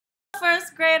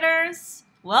first graders!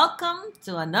 Welcome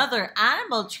to another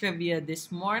animal trivia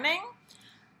this morning,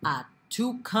 a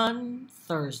Toucan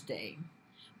Thursday.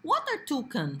 What are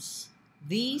toucans?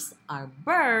 These are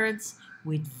birds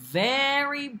with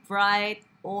very bright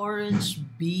orange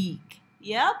beak.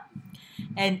 Yep.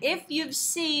 And if you've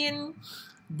seen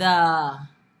the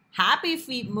Happy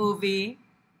Feet movie,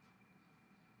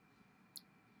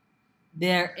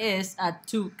 there is a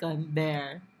toucan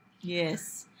there.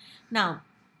 Yes. Now,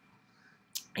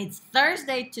 it's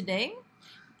Thursday today,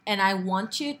 and I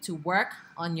want you to work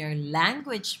on your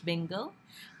language bingo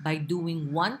by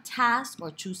doing one task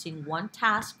or choosing one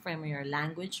task from your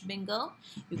language bingo.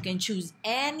 You can choose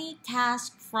any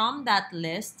task from that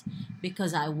list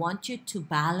because I want you to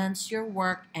balance your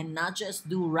work and not just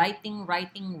do writing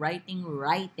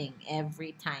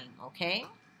every time, okay?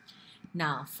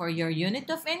 Now, for your unit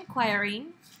of inquiry,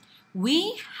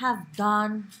 we have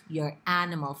done your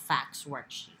animal facts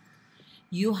worksheet.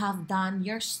 You have done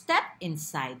your step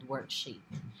inside worksheet.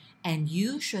 And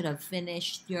you should have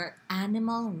finished your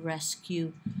animal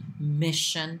rescue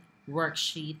mission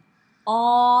worksheet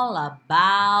all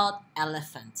about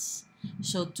elephants.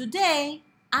 So today,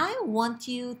 I want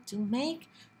you to make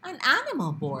an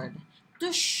animal board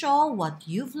to show what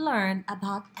you've learned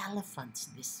about elephants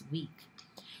this week.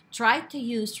 Try to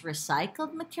use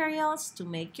recycled materials to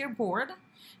make your board.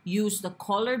 Use the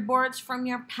colored boards from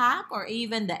your pack or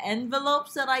even the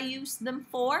envelopes that I used them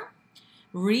for.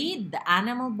 Read the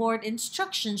animal board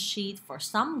instruction sheet for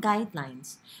some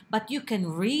guidelines, but you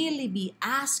can really be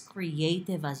as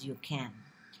creative as you can.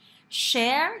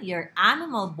 Share your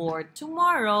animal board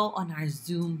tomorrow on our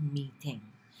Zoom meeting.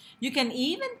 You can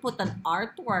even put an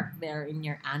artwork there in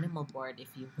your animal board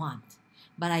if you want.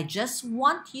 But I just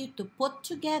want you to put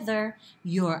together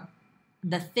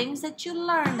the things that you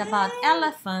learned about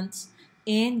elephants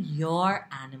in your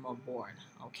animal board,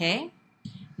 okay?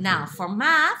 Now, for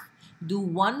math, do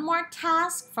one more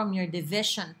task from your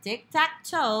Division TIC TAC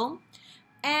TOE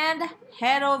and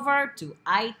head over to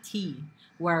IT,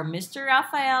 where Mr.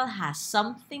 Raphael has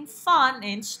something fun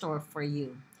in store for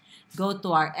you. Go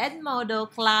to our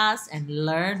Edmodo class and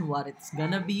learn what it's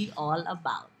gonna be all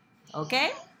about,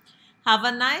 okay? Have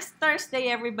a nice Thursday,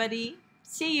 everybody.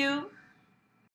 See you.